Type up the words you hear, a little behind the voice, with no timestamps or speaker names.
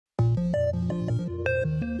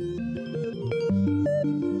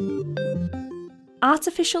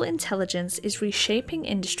Artificial intelligence is reshaping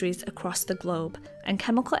industries across the globe, and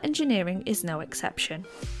chemical engineering is no exception.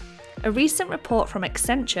 A recent report from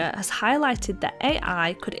Accenture has highlighted that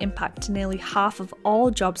AI could impact nearly half of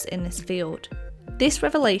all jobs in this field. This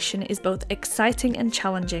revelation is both exciting and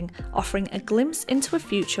challenging, offering a glimpse into a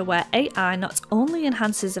future where AI not only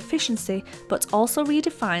enhances efficiency but also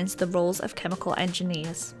redefines the roles of chemical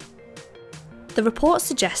engineers. The report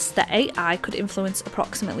suggests that AI could influence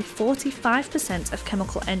approximately 45% of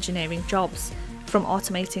chemical engineering jobs. From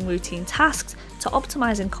automating routine tasks to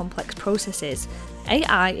optimizing complex processes,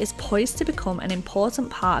 AI is poised to become an important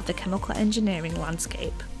part of the chemical engineering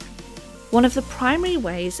landscape. One of the primary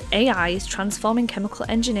ways AI is transforming chemical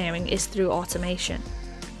engineering is through automation.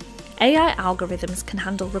 AI algorithms can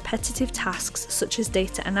handle repetitive tasks such as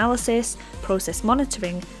data analysis, process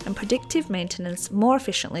monitoring, and predictive maintenance more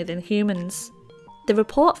efficiently than humans. The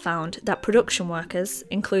report found that production workers,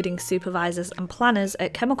 including supervisors and planners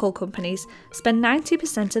at chemical companies, spend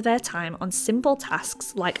 90% of their time on simple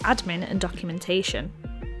tasks like admin and documentation.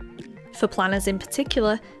 For planners in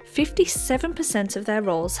particular, 57% of their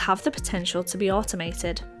roles have the potential to be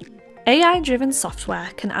automated. AI-driven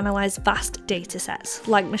software can analyse vast datasets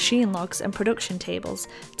like machine logs and production tables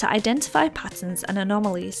to identify patterns and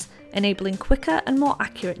anomalies, enabling quicker and more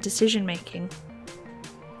accurate decision-making.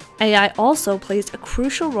 AI also plays a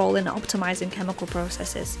crucial role in optimizing chemical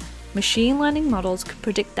processes. Machine learning models can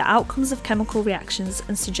predict the outcomes of chemical reactions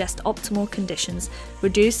and suggest optimal conditions,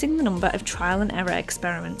 reducing the number of trial and error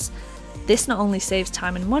experiments. This not only saves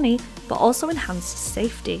time and money, but also enhances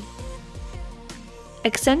safety.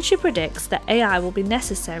 Accenture predicts that AI will be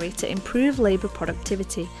necessary to improve labour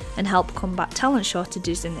productivity and help combat talent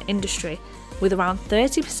shortages in the industry, with around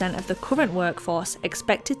 30% of the current workforce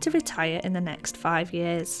expected to retire in the next 5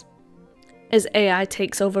 years. As AI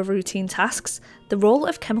takes over routine tasks, the role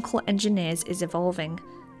of chemical engineers is evolving.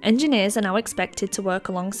 Engineers are now expected to work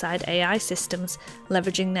alongside AI systems,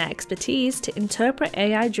 leveraging their expertise to interpret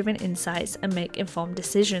AI-driven insights and make informed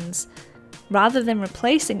decisions. Rather than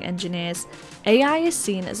replacing engineers, AI is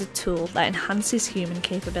seen as a tool that enhances human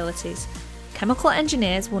capabilities. Chemical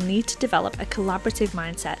engineers will need to develop a collaborative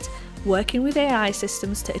mindset, working with AI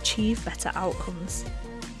systems to achieve better outcomes.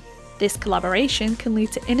 This collaboration can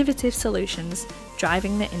lead to innovative solutions,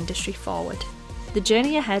 driving the industry forward. The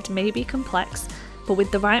journey ahead may be complex, but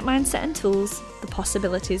with the right mindset and tools, the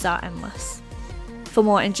possibilities are endless. For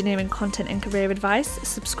more engineering content and career advice,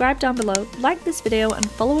 subscribe down below, like this video and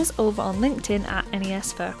follow us over on LinkedIn at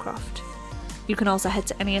NES Fircroft. You can also head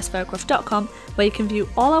to nesfircroft.com where you can view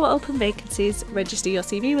all our open vacancies, register your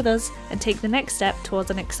CV with us and take the next step towards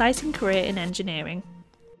an exciting career in engineering.